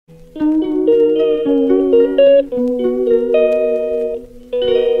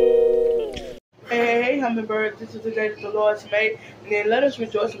Hey, hummingbird, this is the day that the Lord's made, and then let us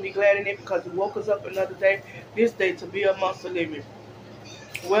rejoice and be glad in it because He woke us up another day, this day to be amongst the living.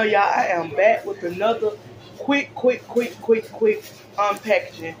 Well, y'all, I am back with another quick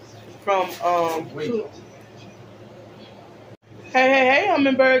unpackaging from Hey,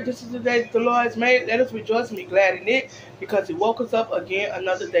 hummingbird, this is the day that the Lord has made. Let us rejoice and be glad in it because He woke us up again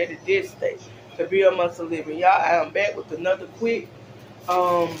another day to this day to be amongst the living. Y'all, I am back with another quick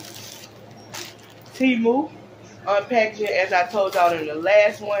Temu unpackaging. As I told y'all in the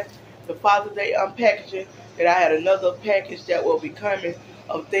last one, the Father's Day unpackaging, that I had another package that will be coming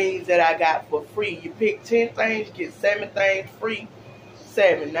of things that I got for free. You pick 10 things, you get 7 things free.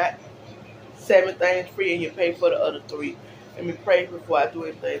 7, not 7 things free, and you pay for the other 3. Let me pray before I do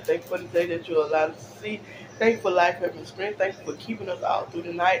anything. Thank you for the day that you allowed us to see. Thank you for life, health, and strength. Thank you for keeping us all through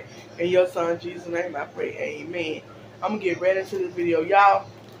the night. In your son Jesus' name I pray, amen. I'm going to get right into this video. Y'all,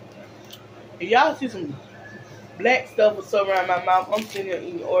 if y'all see some black stuff or something around my mouth, I'm sitting here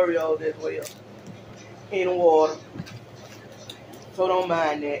eating Oreos as well. In water. So don't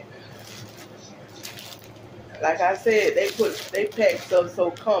mind that. Like I said, they pack stuff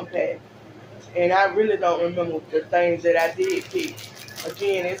so compact. And I really don't remember the things that I did pick.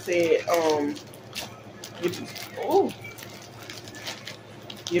 Again, it said,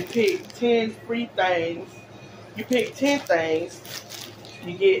 you pick 10 free things. You pick 10 things.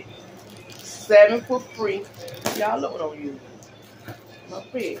 You get 7 for free. Y'all look what I'm using. My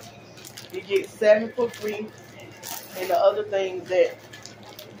pick. You get 7 for free. And the other things that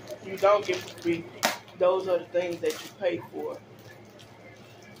you don't get for free, those are the things that you pay for.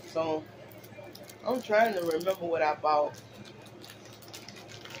 So, I'm trying to remember what I bought.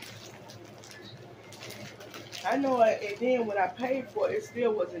 I know and then when I paid for it, it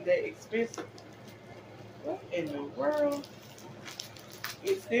still wasn't that expensive. What in the world?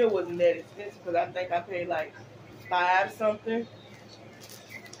 It still wasn't that expensive because I think I paid like $5 something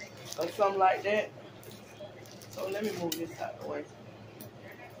or something like that. So let me move this out of the way.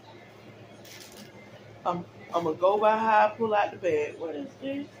 I'm gonna go by how I pull out the bag. What is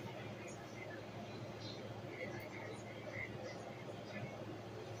this?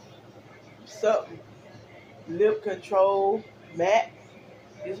 Something. Lip control matte.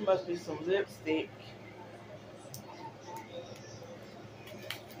 This must be some lipstick.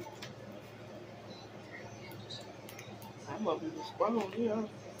 I must be the sprung here.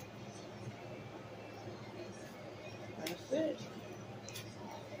 That's it.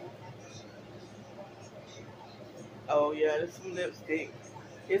 Oh yeah, this is some lipstick.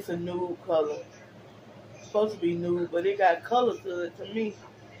 It's a nude color. It's supposed to be nude, but it got color to it to me.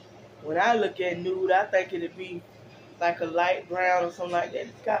 When I look at nude, I think it'd be like a light brown or something like that.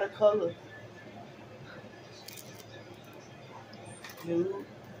 It's got a color. Nude.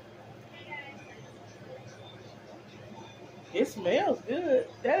 It smells good.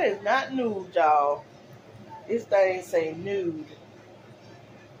 That is not nude, y'all. This thing say nude.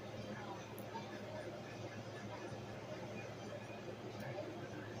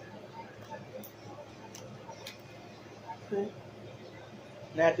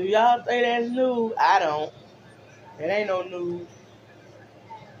 Now, do y'all think that's nude? I don't. It ain't no nude.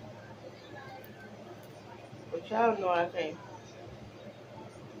 But y'all know I can't.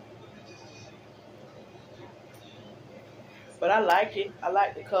 But I like it. I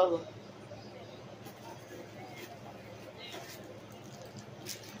like the color.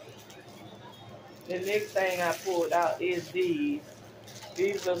 The next thing I pulled out is these.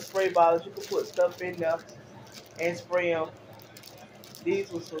 These are spray bottles. You can put stuff in there and spray them.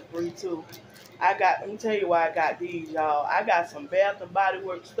 These was for free too. Let me tell you why I got these, y'all. I got some Bath and Body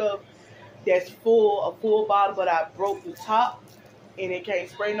Works stuff that's a full bottle, but I broke the top and it can't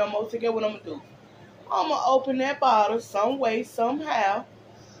spray no more. So get what I'm gonna do? I'm gonna open that bottle some way, somehow,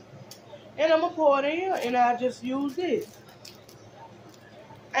 and I'm gonna pour it in here, and I just use this.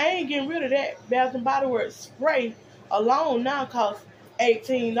 I ain't getting rid of that Bath and Body Works spray alone now costs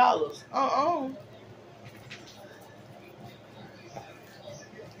 $18.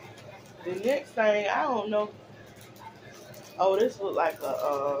 The next thing, I don't know. Oh, this look like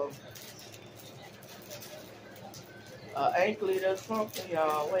a anklet or something,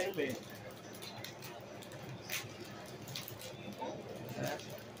 y'all. Wait a minute.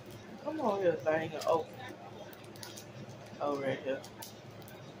 Come on here, thing. Oh, right here.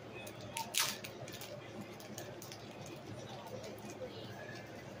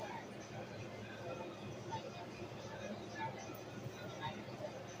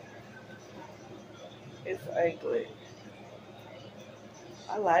 It's an anklet.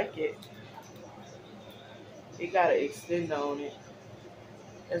 I like it. It got an extender on it.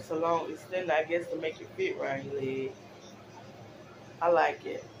 It's a long extender, I guess, to make it fit around your leg. I like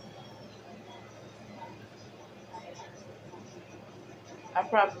it. I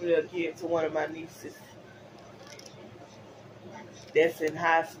probably will give it to one of my nieces that's in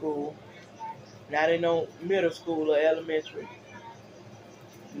high school. Now they know middle school or elementary.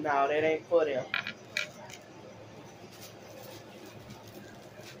 No, that ain't for them.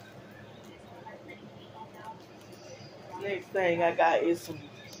 Next thing I got is some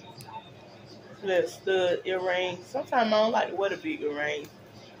little stud earrings. Sometimes I don't like to wear the big earrings.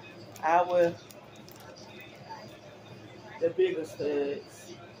 I wear the bigger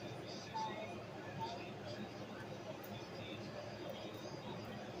studs.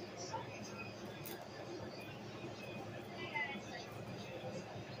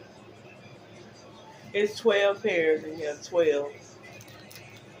 It's 12 pairs in here, 12.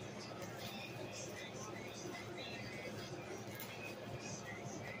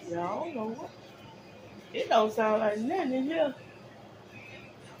 Yeah, I don't know what. It don't sound like nothing in here.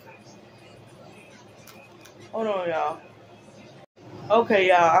 Hold on, y'all. Okay,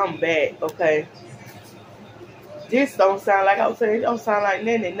 y'all, I'm back. Okay. This don't sound like I was saying. It don't sound like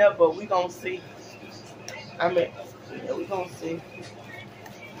nothing in there, but we gonna see. I mean, yeah, we gonna see.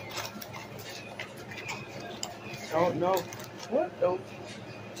 Don't know. What though?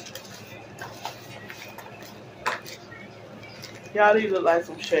 Y'all, these look like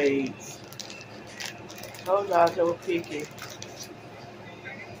some shades. Told y'all they were picky.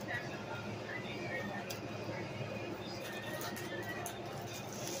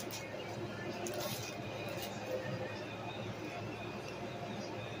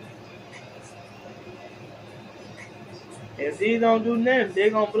 If these don't do nothing, they're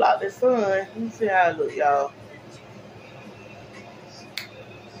gonna block the sun. Let me see how it look, y'all.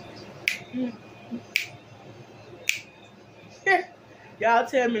 Y'all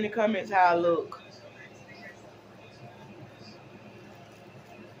tell me in the comments how I look.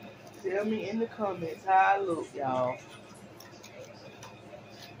 Tell me in the comments how I look, y'all.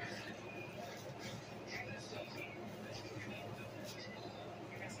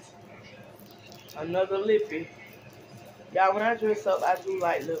 Another lippy. Y'all, when I dress up, I do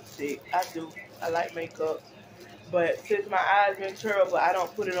like lipstick. I do. I like makeup. But since my eyes been terrible, I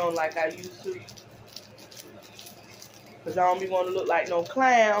don't put it on like I used to. Because I don't be want to look like no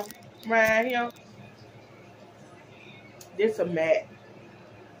clown around here. This a matte.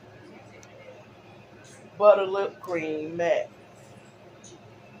 Butter lip cream matte.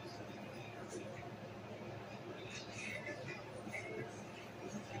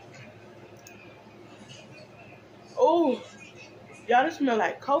 Oh, y'all, this smell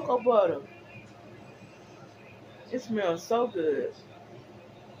like cocoa butter. It smells so good.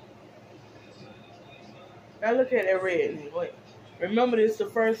 Now look at that red. Wait. Remember, this is the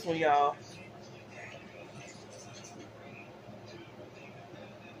first one, y'all.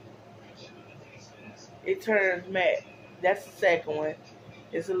 It turns matte. That's the second one.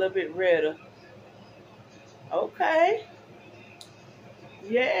 It's a little bit redder. Okay.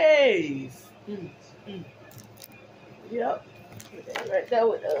 Yes. Yep. Right there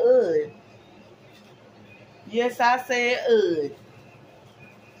with the UD. Yes, I said UD.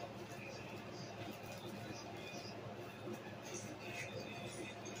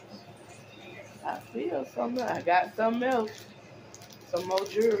 I feel something. I got something else. Some more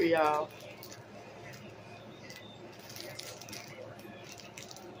jewelry, y'all.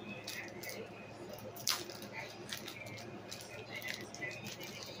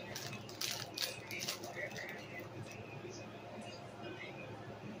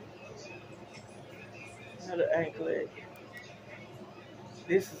 Another anklet.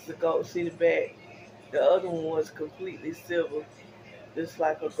 This is the gold. See the back. The other one was completely silver. Just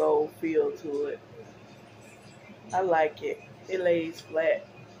like a gold feel to it. I like it. It lays flat.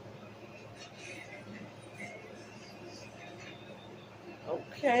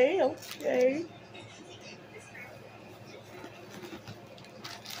 Okay, okay.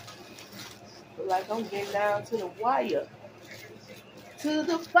 Feel like I'm getting down to the wire. To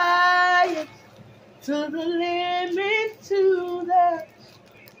the fire. To the limit, to the...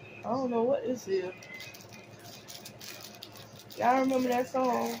 I don't know what this is. Y'all remember that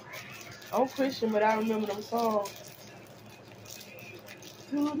song? I'm Christian, but I remember them songs.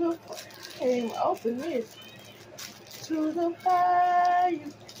 To the... Can't even open this. To the fire.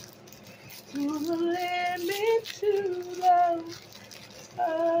 To the limit, to the...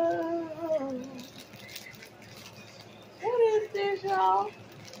 What is this, y'all?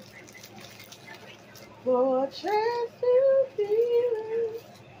 For a chance to feel it.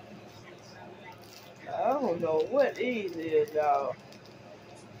 I don't don't know what these is, y'all.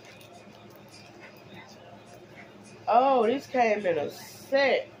 Oh, this came in a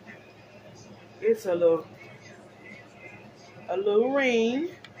set. It's a little ring.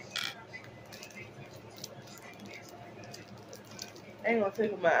 I ain't gonna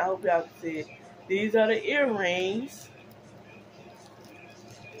take them out. I hope y'all can see it. These are the earrings.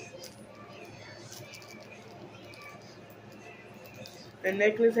 The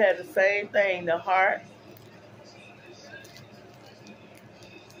necklace had the same thing, the heart.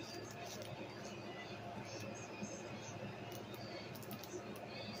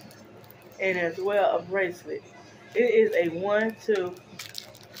 And as well a bracelet. It is a 1, 2,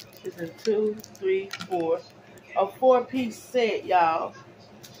 it's a 2, 3, 4. A 4-piece set, y'all.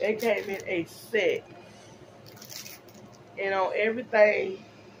 They came in a set. And on everything,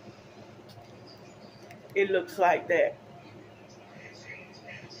 it looks like that.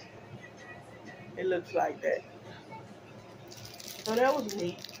 It looks like that. So that was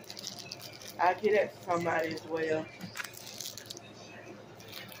neat. I get that to somebody as well.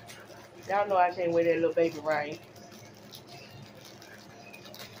 Y'all know I can't wear that little baby ring.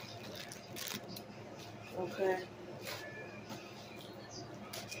 Okay.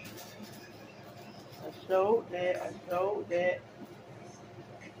 I showed that.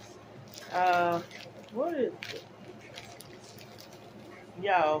 What is it?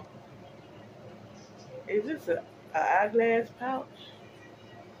 Y'all, is this a eyeglass pouch?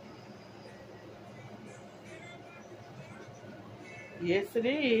 Yes, it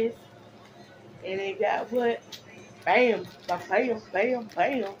is. And it got what? Bam, bam, bam,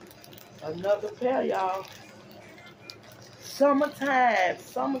 bam. Another pair, y'all. Summertime.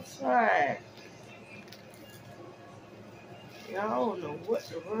 Y'all don't know what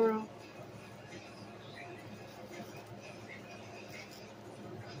the world.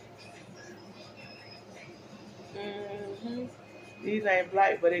 These ain't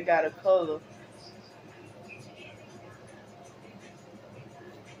black, but it got a color.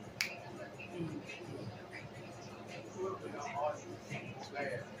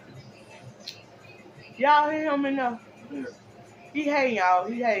 Y'all hear him enough? He hate y'all.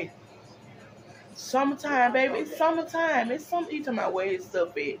 He hate. Summertime, baby. It's summertime. It's some. He talking about where his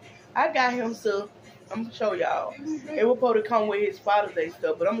stuff is. I got him stuff. I'm gonna show y'all. It was supposed to come with his Father's Day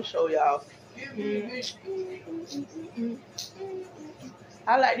stuff, but I'm gonna show y'all.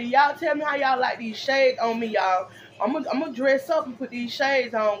 I like these. Y'all tell me how y'all like these shades on me, y'all. I'm gonna dress up and put these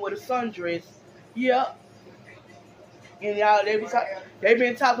shades on with a sundress. Yep. And y'all, they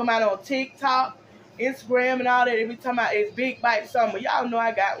been talking about on TikTok, Instagram, and all that. They be talking about it's big bite summer. Y'all know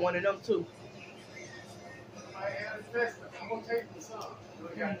I got one of them too.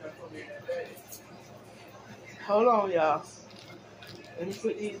 Hold on, y'all. Let me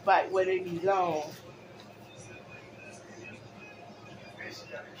put these back where they belong.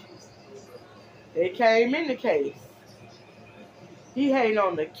 They came in the case. He hating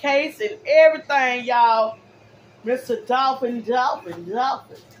on the case and everything, y'all. Mr. Dolphin.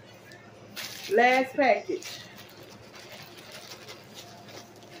 Last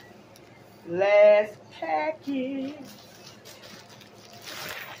package.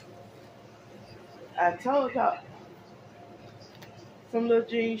 I told y'all. Some little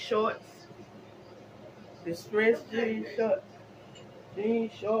jean shorts. Distressed jean shorts. They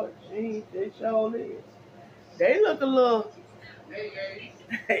sure is. They look a little.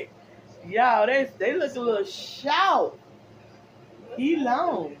 Y'all, they look a little short. He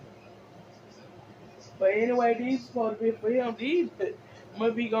long. But anyway, these supposed to be for him. These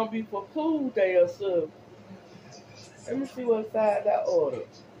must be gonna be for pool day or something. Let me see what size I ordered.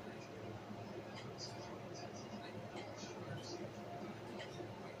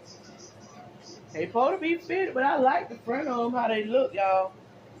 They supposed to be fitted, but I like the front of them, how they look, y'all.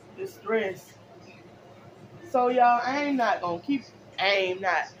 Distressed. So, y'all, I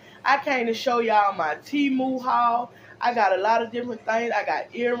came to show y'all my Temu haul. I got a lot of different things. I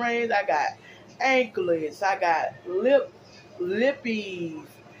got earrings. I got anklets. I got lippies.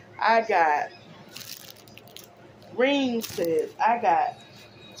 I got ring sets. I got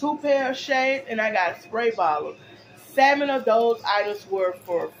 2 pair of shades, and I got a spray bottle. 7 of those items were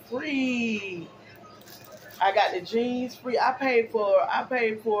for free. I got the jeans free. I paid for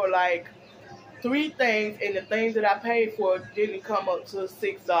like 3 things, and the things that I paid for didn't come up to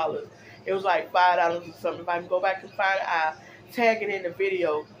 $6. It was like $5 or something. If I can go back and find it, I'll tag it in the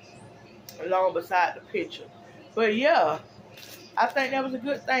video along beside the picture. But yeah, I think that was a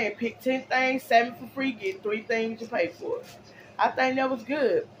good thing. Pick 10 things, 7 for free, get 3 things you pay for. I think that was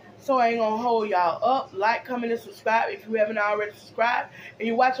good. So I ain't gonna hold y'all up. Like, comment, and subscribe if you haven't already subscribed. And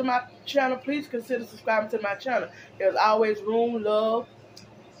you're watching my channel, please consider subscribing to my channel. There's always room, love,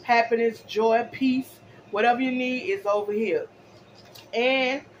 happiness, joy, peace. Whatever you need is over here.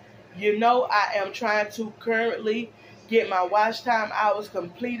 And you know I am trying to currently get my watch time hours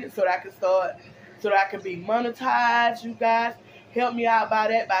completed so that I can start, so that I can be monetized. You guys help me out by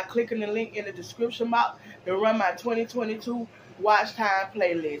that by clicking the link in the description box to run my 2022 watch time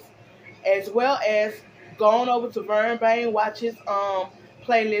playlist, as well as going over to Vern Bain watch his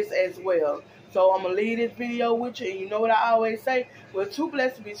playlist as well. So I'm gonna leave this video with you, and you know what I always say: we're too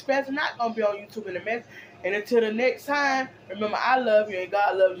blessed to be special. Not gonna be on YouTube in a minute. And until the next time, remember, I love you and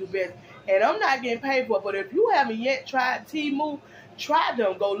God loves you best. And I'm not getting paid for it, but if you haven't yet tried Temu, try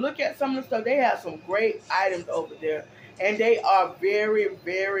them. Go look at some of the stuff. They have some great items over there, and they are very,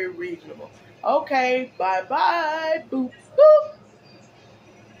 very reasonable. Okay, bye-bye. Boop, boop.